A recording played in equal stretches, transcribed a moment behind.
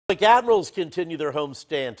The Admirals continue their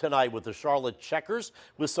homestand tonight with the Charlotte Checkers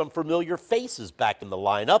with some familiar faces back in the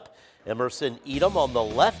lineup. Emerson, Etem on the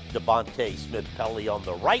left, Devante, Smith-Pelly on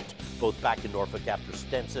the right, both back in Norfolk after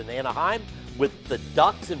stints in Anaheim with the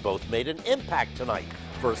Ducks, and both made an impact tonight.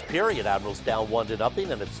 First period, Admirals down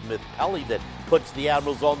 1-0, and it's Smith-Pelly that puts the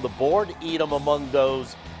Admirals on the board. Etem among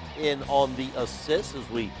those in on the assists as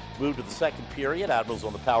we move to the second period. Admirals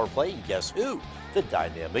on the power play, and guess who? The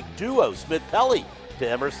dynamic duo, Smith-Pelly to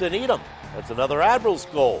Emerson Etem. That's another Admirals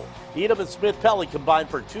goal. Etem and Smith-Pelly combined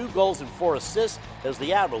for 2 goals and 4 assists as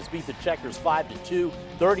the Admirals beat the Checkers 5-2.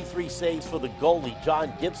 33 saves for the goalie,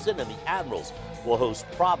 John Gibson, and the Admirals will host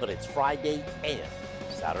Providence Friday and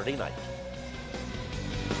Saturday night.